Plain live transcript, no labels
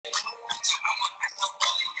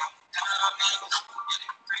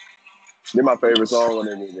They're my favorite song on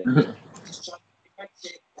that nigga. It's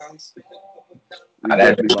That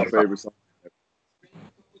definitely my bitch. favorite song.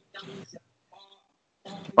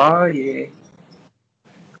 Oh yeah,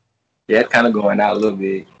 yeah. It's kind of going out a little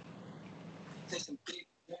bit.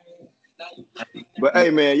 But hey,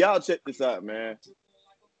 man, y'all check this out, man.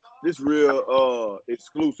 This real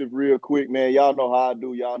exclusive, real quick, man. Y'all know how I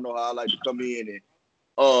do. Y'all know how I like to come in and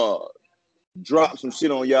uh drop some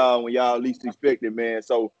shit on y'all when y'all least expect it, man.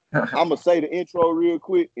 So I'm gonna say the intro real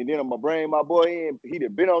quick, and then I'm gonna bring my boy in. He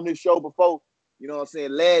done been on this show before. You know what I'm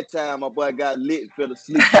saying? Last time my boy got lit and fell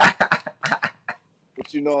asleep.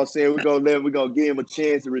 But you know what I'm saying? We're gonna give him a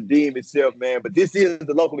chance to redeem himself, man. But this is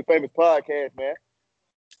the Locally Famous Podcast, man.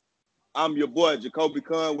 I'm your boy, Jacoby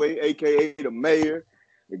Conway, aka the Mayor,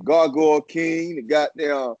 the Gargoyle King, the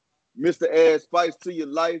goddamn Mr. Add Spice to your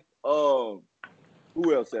life. Who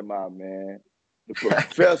else am I, man? The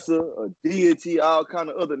Professor, a deity, all kind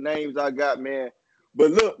of other names I got, man.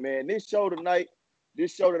 But look, man, this show tonight,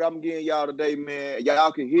 this show that I'm getting y'all today, man,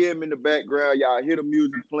 y'all can hear him in the background. Y'all hear the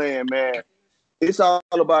music playing, man. It's all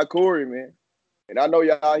about Cori, man. And I know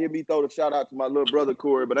y'all hear me throw the shout out to my little brother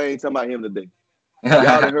Cori, but I ain't talking about him today. Y'all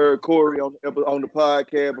done heard Cori on the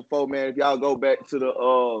podcast before, man. If y'all go back to the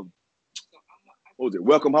what was it?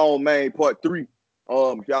 Welcome Home, man, part 3.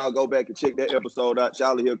 If y'all go back and check that episode out,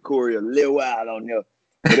 y'all will hear Cori a little while on there.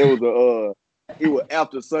 But it was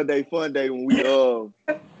after Sunday Fun Day when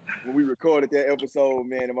we recorded that episode,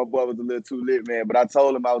 man, and my boy was a little too lit, man. But I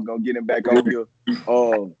told him I was gonna get him back on here.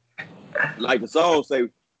 Like the song say,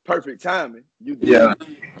 perfect timing. You Yeah,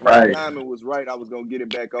 did. When the right. timing was right, I was gonna get him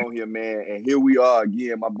back on here, man. And here we are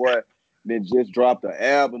again. My boy then just dropped an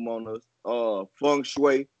album on us. Feng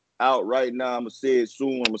Shui out right now. I'm gonna say it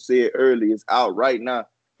soon. I'm gonna say it early. It's out right now.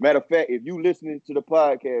 Matter of fact, if you listening to the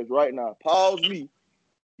podcast right now, pause me.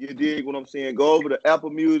 You dig what I'm saying? Go over to Apple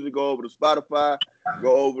Music, go over to Spotify,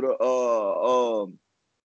 go over to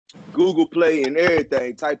Google Play and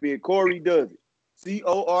everything. Type in Cori Duzzit.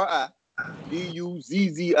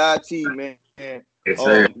 Coriduzzit, man. Yes,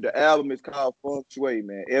 sir. The album is called Feng Shui,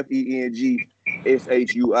 man. Fengshui.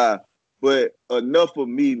 But enough of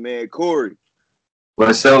me, man. Cori,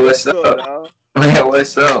 What's up? What's what's up, up? dog? Man,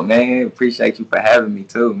 what's up, man? Appreciate you for having me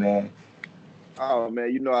too, man. Oh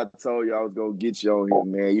man, you know I told you I was gonna get you on here,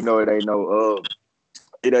 man. You know it ain't no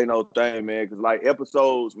thing, man. Cause like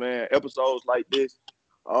episodes, man, episodes like this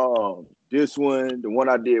one, the one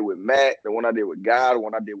I did with Matt, the one I did with Guy, the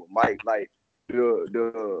one I did with Mike, like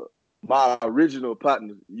the my original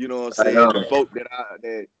partners, you know what I'm I saying? know. The folk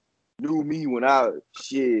that knew me when I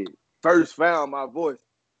first found my voice,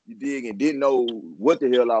 you dig, and didn't know what the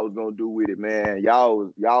hell I was gonna do with it, man. Y'all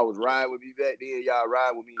was riding with me back then, y'all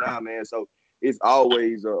ride with me now, man. So it's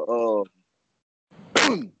always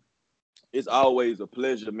it's always a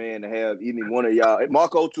pleasure, man, to have any one of y'all. And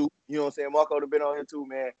Marco too. You know what I'm saying? Marco have been on here too,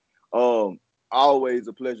 man. Always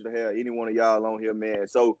a pleasure to have any one of y'all on here, man.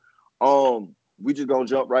 So we just gonna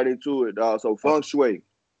jump right into it, dog. So Feng Shui,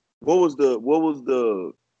 what was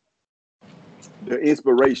the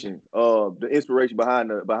inspiration? The inspiration behind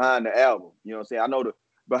the album. You know what I'm saying? I know the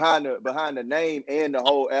behind the name and the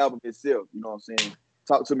whole album itself. You know what I'm saying?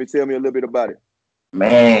 Talk to me, tell me a little bit about it.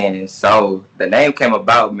 Man, so the name came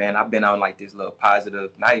about, man. I've been on like this little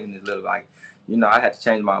positive, not even this little like, I had to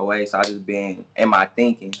change my ways. So I just been in my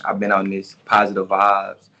thinking. I've been on this positive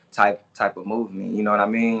vibes type of movement. You know what I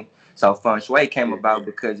mean? So Feng Shui came Yeah. about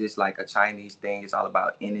because it's like a Chinese thing. It's all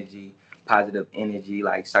about energy, positive energy,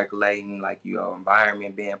 like circulating, like your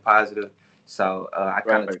environment being positive. So I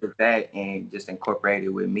kind Right. of took that and just incorporated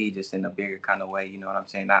with me, just in a bigger kind of way. You know what I'm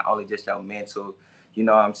saying? Not only just your mental, you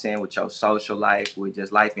know what I'm saying, with your social life, with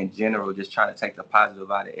just life in general, just trying to take the positive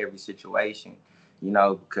out of every situation,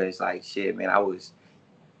 because like shit, man, I was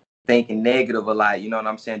thinking negative a lot, you know what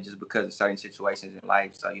I'm saying, just because of certain situations in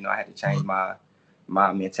life. So, I had to change my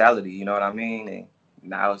mentality, you know what I mean? And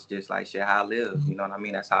now it's just like shit, how I live, you know what I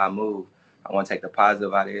mean? That's how I move. I want to take the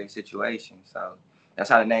positive out of every situation. So that's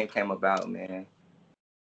how the name came about, man.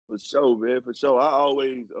 For sure, man. For sure. I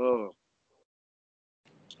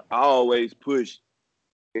always push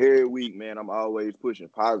every week, man. I'm always pushing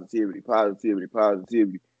positivity, positivity,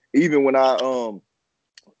 positivity. Even when I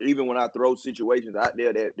throw situations out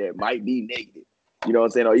there that might be negative. You know what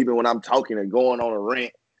I'm saying? Or even when I'm talking and going on a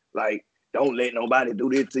rant, like don't let nobody do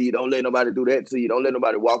this to you, don't let nobody do that to you, don't let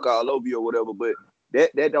nobody walk all over you or whatever. But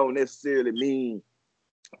that don't necessarily mean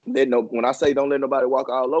when I say don't let nobody walk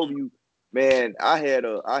all over you, man, I had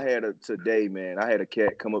a today, man. I had a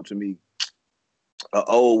cat come up to me, an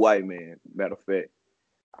old white man, matter of fact.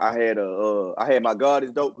 I had my God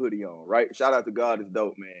is Dope hoodie on, right? Shout out to God is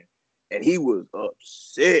Dope, man. and he was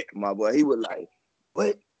upset, my boy. He was like,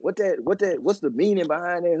 what's the meaning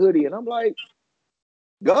behind that hoodie? And I'm like,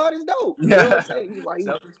 God is dope. You know what I'm saying? He's like,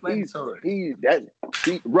 Self-explanatory. He's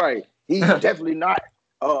definitely not.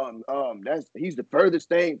 He's the furthest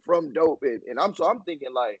thing from dope. And I'm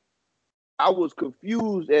thinking like, I was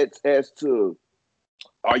confused as to,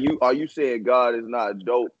 are you saying God is not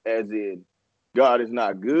dope as in God is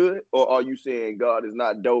not good, or are you saying God is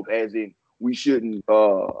not dope as in we shouldn't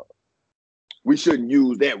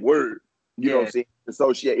use that word? You know what I'm saying?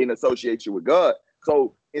 In association with God.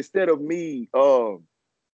 So instead of me,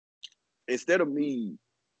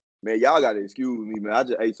 man, y'all gotta excuse me, man. I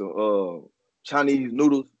just ate some Chinese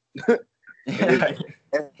noodles. And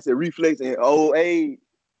it's a reflex and old age.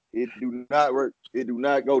 It do not work. It do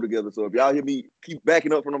not go together. So if y'all hear me keep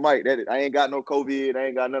backing up from the mic, I ain't got no COVID. I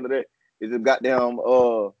ain't got none of that. It's them goddamn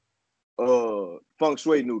Feng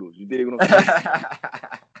Shui noodles. You dig what I'm saying?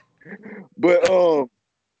 But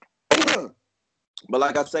but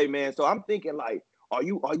like I say, man. So I'm thinking like, are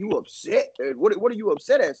you upset? What are you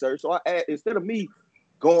upset at, sir? So instead of me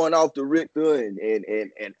going off the Richter and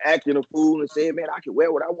acting a fool and saying, man, I can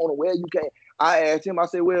wear what I want to wear. You can't. I asked him. I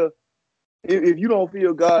said, well, if you don't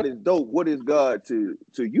feel God is dope, what is God to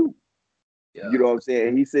you? Yeah. You know what I'm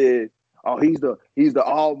saying? He said, oh, he's the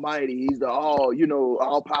almighty, he's the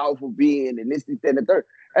all powerful being, and this, and the third.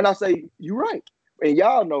 And I say, you're right. And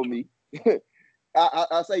y'all know me.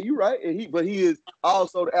 I say you're right. But he is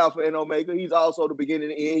also the Alpha and Omega. He's also the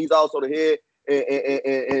beginning and end. He's also the head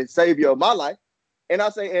and savior of my life. And I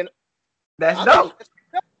say, and that's dope.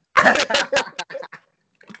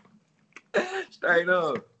 Straight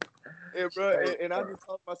up. And, bro, and I just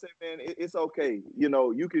told him, I said, man, it's okay. You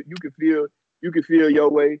know, you can feel your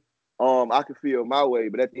way. I can feel my way.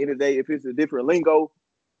 But at the end of the day, if it's a different lingo,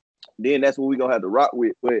 then that's what we're gonna have to rock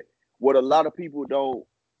with. But what a lot of people don't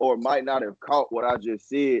or might not have caught what I just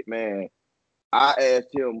said, man, I asked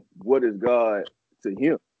him, what is God to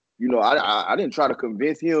him? You know, I didn't try to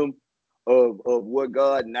convince him of what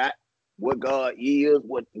God is,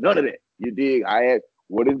 what none of that. You dig? I asked,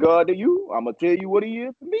 what is God to you? I'm gonna tell you what he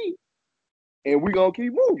is to me. And we're gonna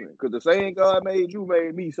keep moving. Because the same God made you,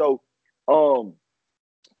 made me. So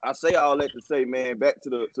I say all that to say, man, back to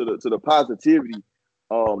the positivity,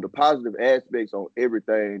 the positive aspects on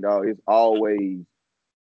everything, dog. It's always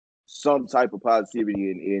some type of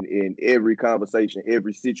positivity in every conversation,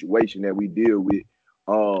 every situation that we deal with,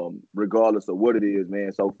 regardless of what it is,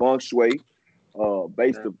 man. So Feng Shui,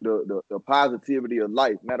 based the positivity of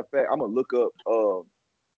life. Matter of fact, I'm gonna look up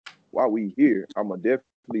while we here, I'm gonna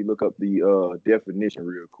definitely look up the definition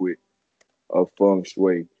real quick of Feng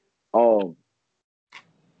Shui.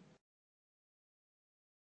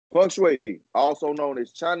 Feng Shui, also known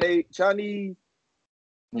as Chinese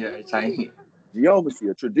geomancy,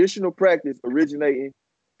 a traditional practice originating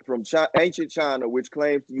from ancient China, which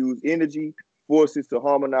claims to use energy forces to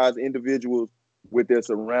harmonize individuals with their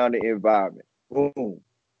surrounding environment. Boom.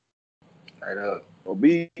 Right up. So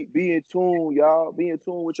be in tune, y'all. Be in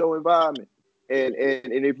tune with your environment. And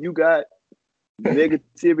if you got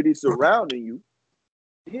negativity surrounding you,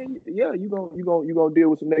 yeah, you gonna deal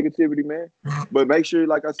with some negativity, man. But make sure,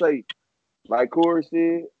 like I say, like Cori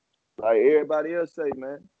said, like everybody else say,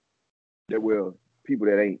 man, that people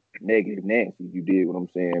that ain't negative Nancy, you did what I'm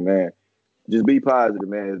saying, man. Just be positive,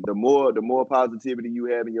 man. The more positivity you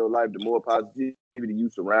have in your life, the more positivity you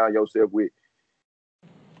surround yourself with.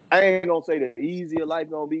 I ain't gonna say the easier life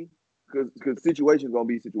gonna be, because situations gonna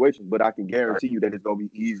be situations, but I can guarantee you that it's gonna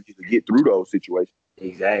be easy to get through those situations.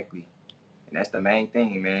 Exactly. And that's the main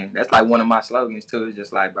thing, man. That's like one of my slogans too. It's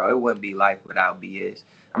just like, bro, it wouldn't be life without BS.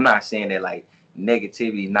 I'm not saying that like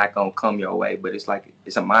negativity is not gonna come your way, but it's like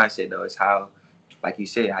it's a mindset though. It's how, like you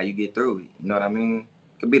said, how you get through it. You know what I mean?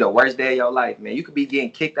 It could be the worst day of your life, man. You could be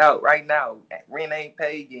getting kicked out right now. Rent ain't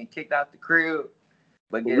paid, getting kicked out the crib.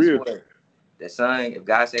 But guess what? The sun, if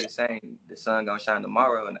God said the same, the sun gonna shine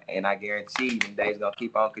tomorrow, and I guarantee the days gonna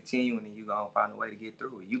keep on continuing, and you gonna find a way to get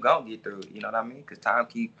through it. You gonna get through it. You know what I mean? Because time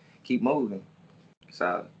keep moving.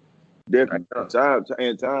 So definitely,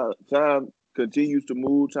 time continues to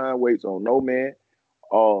move. Time waits on no man.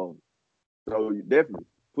 So you definitely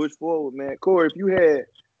push forward, man. Cori, if you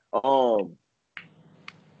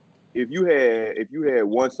had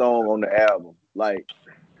one song on the album, like,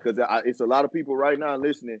 because it's a lot of people right now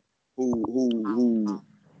listening who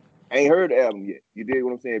ain't heard the album yet. You dig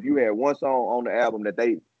what I'm saying? If you had one song on the album that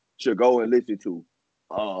they should go and listen to,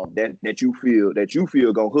 that you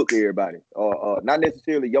feel gonna hook everybody, not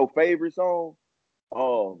necessarily your favorite song.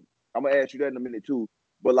 I'm gonna ask you that in a minute too,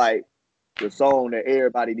 but like the song that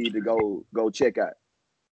everybody need to go check out.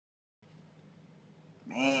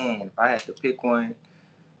 Man, if I had to pick one,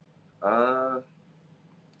 uh,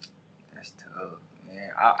 that's tough,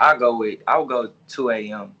 man. I'll go 2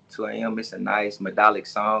 a.m. 2 a.m. It's a nice melodic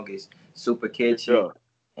song. It's super catchy Yeah.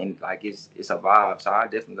 and like it's a vibe. So I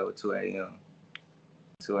definitely go with 2 a.m.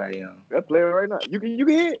 2 a.m. That playing right now. You can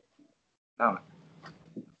hit. No.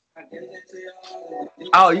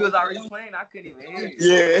 Oh, you was already playing? I couldn't even hear you.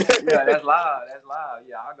 Yeah. Yeah, that's loud. That's loud.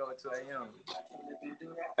 Yeah, I'll go with 2 a.m.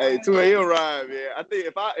 Hey, 2 a.m. ride, man. I think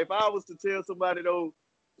if I was to tell somebody though,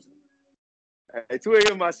 hey, 2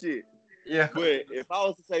 a.m. my shit. Yeah. But if I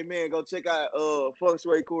was to say, man, go check out Feng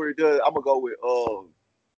Shui Cori does, I'm gonna go with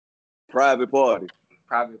Private Party.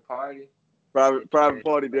 Private party. Private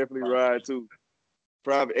Party definitely ride too.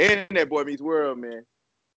 Private and that Boy Meets World, man.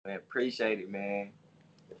 Man, appreciate it, man.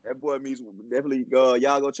 That Boy Meets definitely. Y'all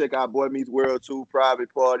go check out Boy Meets World too.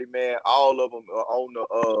 Private Party, man. All of them are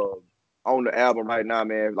on the album right now,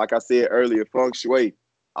 man. Like I said earlier, Feng Shui,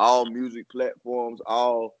 all music platforms,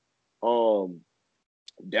 all um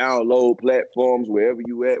download platforms, wherever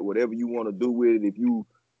you at, whatever you want to do with it.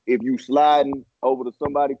 If you sliding over to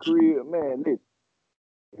somebody's crib, man, listen.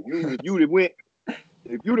 If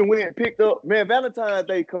you done went and picked up, man, Valentine's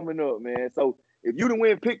Day coming up, man. So if you done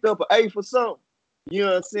went and picked up an A for something, you know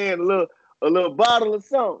what I'm saying, a little bottle of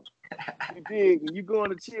something, you dig, and you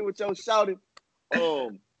going to chill with your shouting.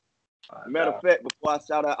 Matter of fact, before I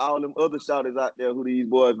shout out all them other shouters out there who these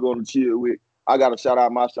boys going to chill with, I gotta shout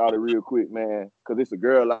out my shouter real quick, man, because it's a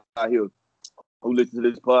girl out here who listens to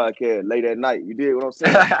this podcast late at night. You dig what I'm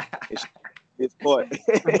saying? This part.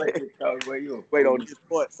 Wait on this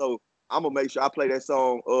part. So I'm gonna make sure I play that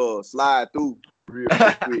song Slide Through real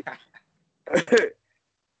quick.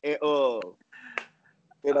 and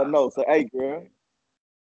I know. So hey girl,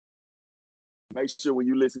 make sure when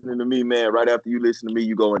you listening to me, man, right after you listen to me,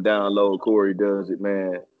 you go and download Cori Duzzit,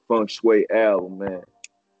 man. Feng Shui album, man.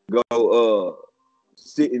 Go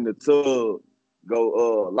sit in the tub,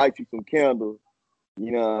 go light you some candles,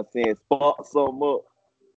 you know what I'm saying? Spark some up,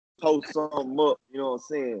 toast some up, you know what I'm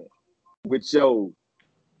saying? With your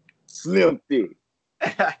slim thick,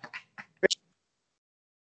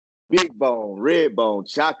 big bone, red bone,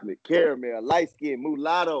 chocolate, caramel, light skin,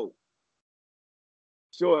 mulatto,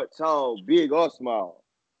 short, tall, big or small,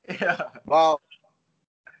 bald,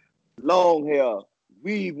 long hair,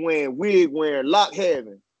 weave wearing, wig wearing, lock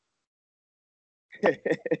having.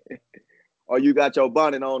 Or you got your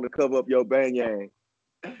bonnet on to cover up your bang yang.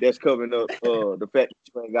 That's covering up the fact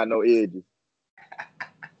that you ain't got no edges.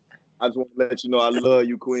 I just want to let you know I love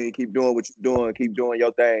you, Queen. Keep doing what you're doing. Keep doing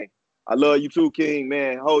your thing. I love you too, King,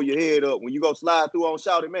 man. Hold your head up. When you go slide through on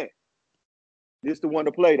Shout It, man, this the one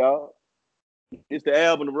to play, dog. It's the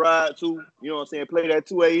album to ride to. You know what I'm saying? Play that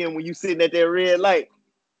 2 a.m. when you sitting at that red light.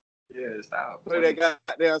 Yeah, stop. Play that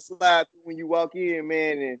goddamn slide through when you walk in,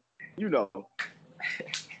 man, and you know.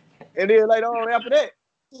 And then later on after that,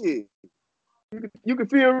 yeah, you can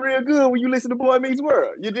feel real good when you listen to Boy Meets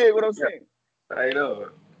World. You dig what I'm saying? Straight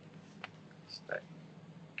up.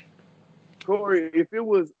 Cori, if it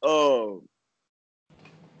was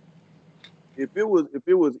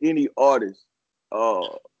any artist,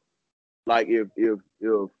 like if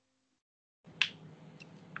the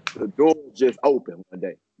door just opened one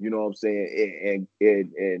day, you know what I'm saying,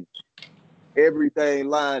 and everything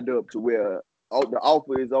lined up to where the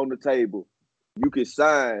offer is on the table, you can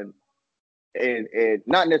sign and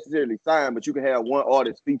not necessarily sign, but you can have one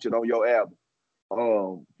artist featured on your album,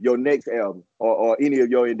 your next album, or any of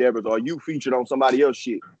your endeavors, or you featured on somebody else's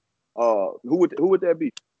shit. Who would that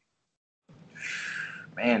be?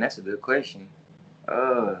 Man, that's a good question.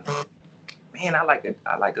 Man, I like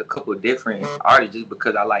a couple different artists just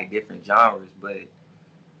because I like different genres. But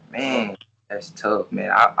man, that's tough, man.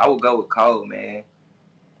 I would go with Cole, man.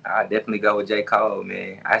 I definitely go with J. Cole,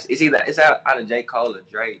 man. It's out of J. Cole or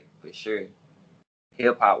Drake for sure.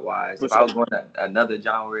 Hip hop wise, For if I was sure. going to another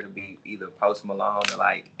genre, it'd be either Post Malone or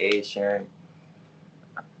like Ed Sheeran.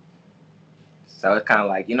 So it's kind of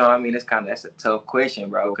like, you know what I mean? That's a tough question,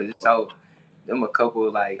 bro, because it's so them a couple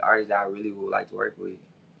of like artists that I really would like to work with.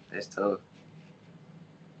 That's tough.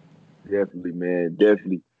 Definitely, man.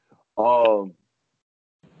 Definitely. Um,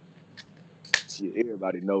 shit,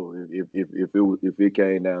 everybody know if it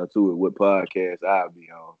came down to it, what podcast I'd be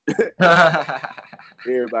on.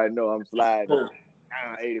 Everybody know I'm sliding down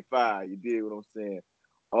 85. You dig what I'm saying?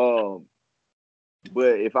 Um,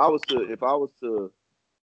 but if I was to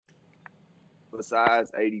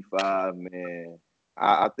besides 85, man,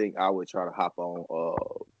 I think I would try to hop on.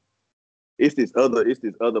 It's this other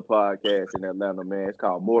podcast in Atlanta, man. It's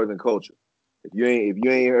called More Than Culture. If you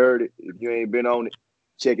ain't heard it, if you ain't been on it,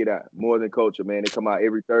 check it out. More Than Culture, man. They come out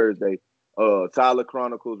every Thursday. Tyler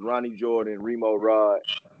Chronicles, Ronnie Jordan, Remo Rod,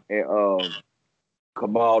 and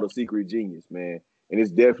Kamal the Secret Genius, man. And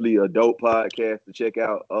it's definitely a dope podcast to check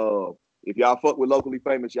out. If y'all fuck with Locally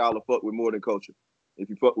Famous, y'all will fuck with More Than Culture. If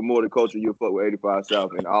you fuck with More Than Culture, you'll fuck with 85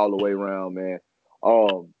 South and all the way around, man.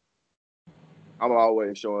 I'm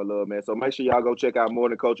always showing love, man. So make sure y'all go check out More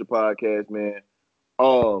Than Culture podcast, man.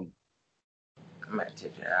 I'm gonna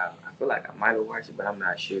check it out. I feel like I might have watched it, but I'm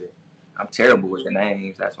not sure. I'm terrible with the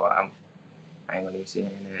names. That's why I ain't gonna even see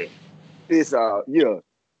it. It's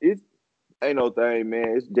it's ain't no thing,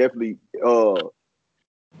 man. It's definitely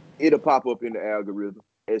it'll pop up in the algorithm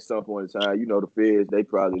at some point in time. You know, the feds, they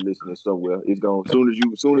probably listening somewhere. It's gonna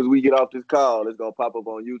soon as we get off this call, it's gonna pop up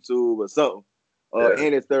on YouTube or something.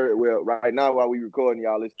 And it's Thursday. Well, right now while we recording,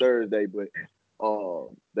 y'all, it's Thursday, but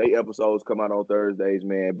they episodes come out on Thursdays,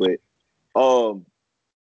 man. But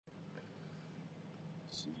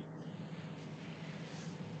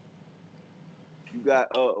you got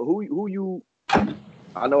who you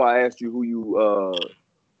I know I asked you who you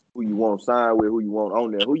want to sign with, who you want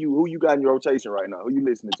on there. Who you got in your rotation right now? Who you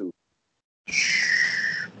listening to?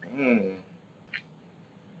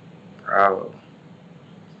 Bro,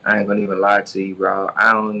 I ain't gonna even lie to you, bro.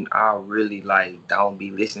 I really like don't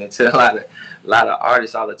be listening to a lot of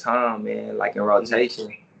artists all the time, man. Like in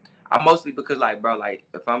rotation. I mostly because like, bro, like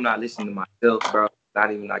if I'm not listening to myself, bro,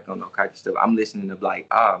 not even like on no kind of stuff. I'm listening to like,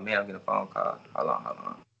 oh man, I'm getting a phone call. Hold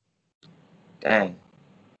on. Dang.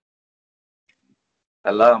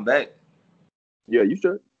 Hello, I'm back. Yeah, you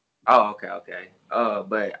sure? Oh, okay.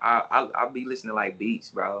 But I'll be listening to like beats,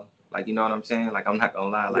 bro. Like you know what I'm saying? Like I'm not gonna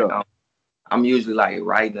lie, like I'm usually like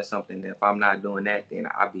writing or something. If I'm not doing that, then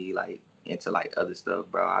I'll be like into like other stuff,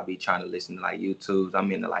 bro. I'll be trying to listen to like YouTubes.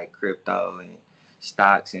 I'm into like crypto and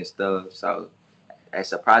stocks and stuff. So as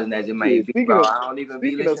surprising as it may be, bro, I don't even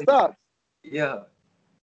be listening. Speaking of stocks, yeah.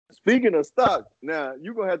 Speaking of stocks, now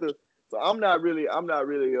you gonna have to. So I'm not really a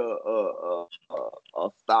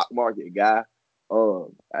stock market guy.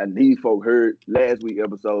 And these folk heard last week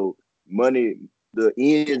episode. Money, the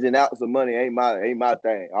ins and outs of money ain't my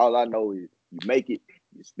thing. All I know is you make it,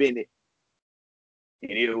 you spend it,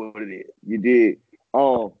 it is what it is. You did.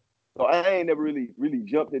 So I ain't never really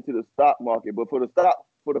jumped into the stock market, but for the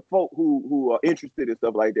folk who are interested in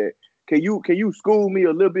stuff like that, can you school me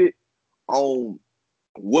a little bit on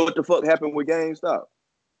what the fuck happened with GameStop?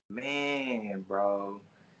 Man, bro,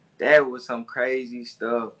 that was some crazy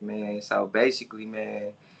stuff, man. So basically,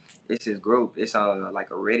 man, it's this group. It's like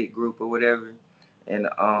a Reddit group or whatever, and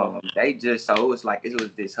they just so it was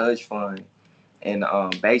this hedge fund. And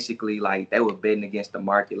basically, like they were betting against the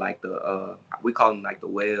market, like the we call them like the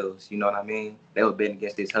whales, you know what I mean? They were betting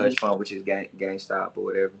against this hedge fund, which is GameStop or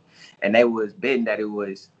whatever, and they was betting that it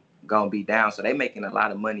was gonna be down. So they making a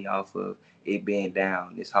lot of money off of it being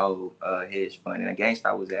down. This whole hedge fund, and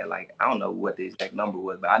GameStop was at like I don't know what the exact number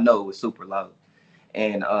was, but I know it was super low.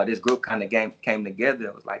 And this group kind of came together.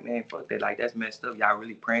 It was like, man, fuck that, like that's messed up. Y'all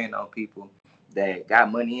really preying on people that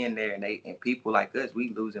got money in there, and people like us, we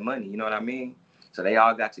losing money. You know what I mean? So they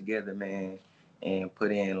all got together, man, and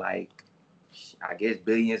put in like, I guess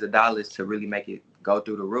billions of dollars to really make it go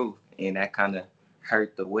through the roof. And that kind of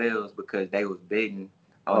hurt the whales because they was bidding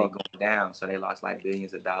on it going down. So they lost like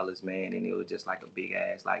billions of dollars, man. And it was just like a big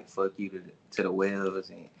ass, like, fuck you to the whales.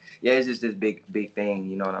 And yeah, it's just this big thing,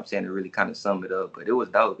 you know what I'm saying, to really kind of sum it up. But it was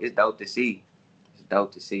dope. It's dope to see. It's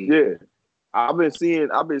dope to see. Yeah. I've been seeing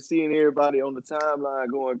everybody on the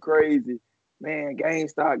timeline going crazy. Man,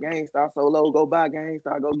 GameStop so low. Go buy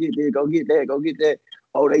GameStop. Go get this. Go get that. Go get that.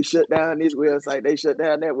 Oh, they shut down this website. They shut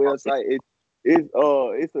down that website. It's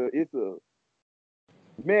a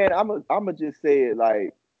man. I'ma just say it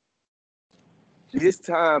like this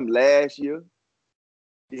time last year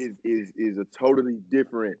is a totally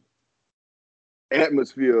different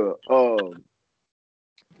atmosphere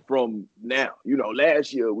from now. You know,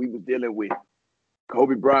 last year we was dealing with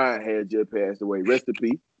Kobe Bryant had just passed away. Rest in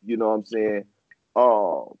peace. You know what I'm saying?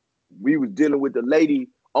 We was dealing with the lady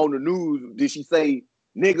on the news. Did she say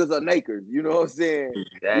niggas are nakers? You know what I'm saying?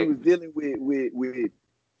 Exactly. We was dealing with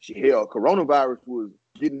coronavirus was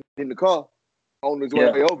getting in the car on its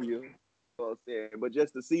way over here. You know what I'm saying? But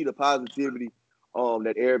just to see the positivity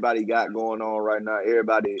that everybody got going on right now,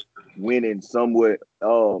 everybody winning somewhat.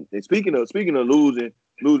 And speaking of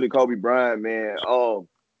losing Kobe Bryant, man,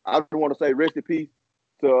 I want to say rest in peace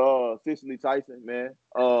to Cicely Tyson, man.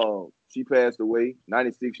 She passed away,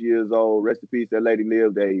 96 years old. Rest in peace. That lady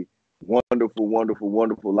lived a wonderful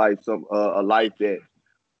life. A life that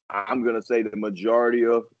I'm gonna say the majority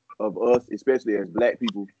of us, especially as Black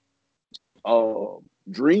people,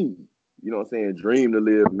 dream. You know what I'm saying? Dream to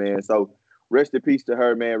live, man. So rest in peace to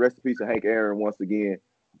her, man. Rest in peace to Hank Aaron once again.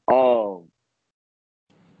 But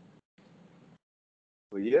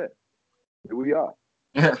yeah, here we are.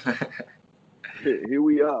 Here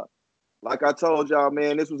we are. Like I told y'all,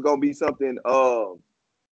 man, this was gonna be something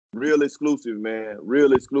real exclusive, man.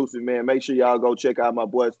 Real exclusive, man. Make sure y'all go check out my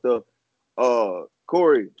boy stuff.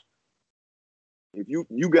 Cori, if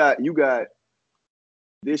you got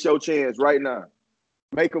this your chance right now.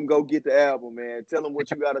 Make them go get the album, man. Tell them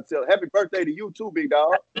what you gotta tell. Happy birthday to you too, big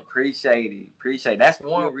dog. Appreciate it. That's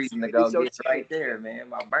one reason to go get right there, man.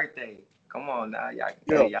 My birthday. Come on now, y'all can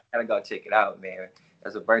tell y'all gotta go check it out, man.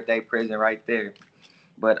 That's a birthday present right there.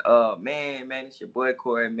 But man, it's your boy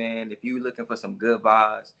Cori, man. If you looking for some good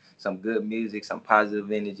vibes, some good music, some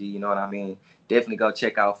positive energy, you know what I mean? Definitely go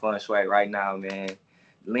check out Feng Shui right now, man.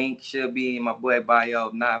 Link should be in my boy bio.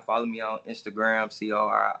 If not, follow me on Instagram,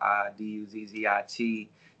 CoriDuzzit.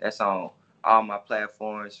 That's on all my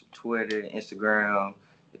platforms, Twitter, Instagram.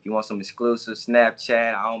 If you want some exclusive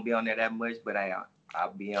Snapchat, I don't be on there that much, but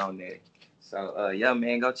I'll be on there. So yeah,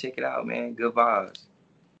 man, go check it out, man. Good vibes.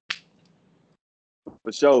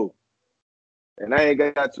 For sure. And I ain't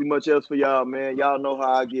got too much else for y'all, man. Y'all know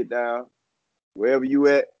how I get down. Wherever you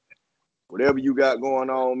at, whatever you got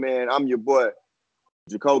going on, man. I'm your boy,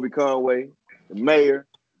 Jacoby Conway, the mayor,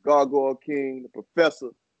 Gargoyle King, the professor,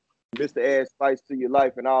 Mr. Add Spice to your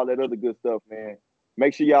life, and all that other good stuff, man.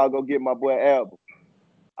 Make sure y'all go get my boy album.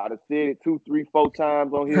 I done said it 2, 3, 4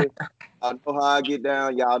 times on here. I know how I get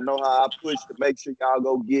down. Y'all know how I push to make sure y'all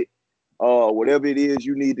go get whatever it is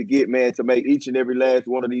you need to get, man, to make each and every last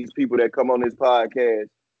one of these people that come on this podcast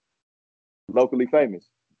locally famous.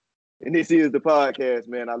 And this is the podcast,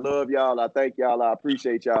 man. I love y'all. I thank y'all. I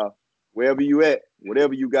appreciate y'all. Wherever you at,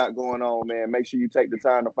 whatever you got going on, man, make sure you take the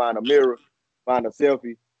time to find a mirror, find a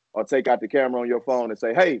selfie, or take out the camera on your phone and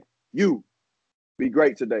say, hey, you, be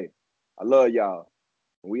great today. I love y'all.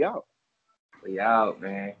 We out. We out,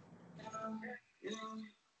 man.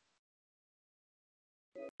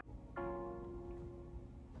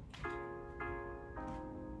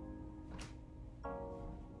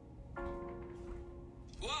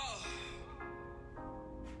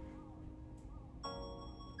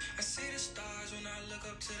 I see the stars when I look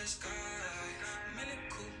up to the sky. I'm in a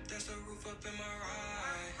coupe, that's the roof up in my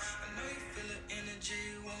ride. I know you feel the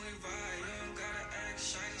energy when we vibe. You don't gotta act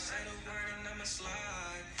shy, just say the word and I'ma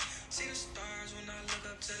slide. See the stars when I look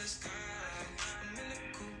up to the sky. I'm in a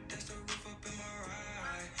coupe, that's the roof up in my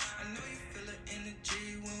ride. I know you feel the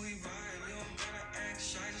energy when we vibe. You don't gotta act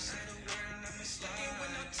shy, just say the word and I'ma slide. Looking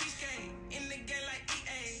with no cheesecake, in the game like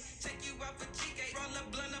EA. Take you out for G-Gate, roll a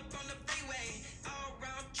blunt up on the freeway. All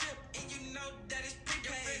round trip, and you know that it's prepaid.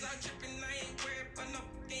 Your friends are tripping, I ain't worried about no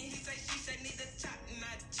f***ing. He say, she say, need a top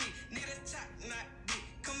knot G, need a top knot D.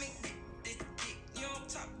 Come and get this dick, you don't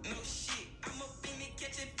talk no shit. I'm up in it,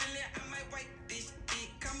 catching feeling, I might wipe this dick.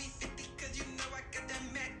 Call me 50, cause you know I got that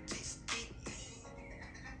magic stick.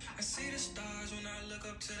 I see the stars when I look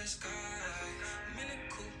up to the sky. I'm in a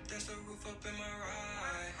coupe, that's the roof up in my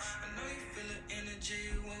ride. I know you feel the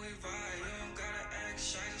energy when we vibe. You don't gotta act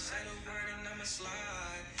shy, just say the word and I'ma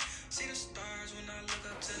slide. See the stars when I look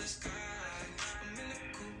up to the sky.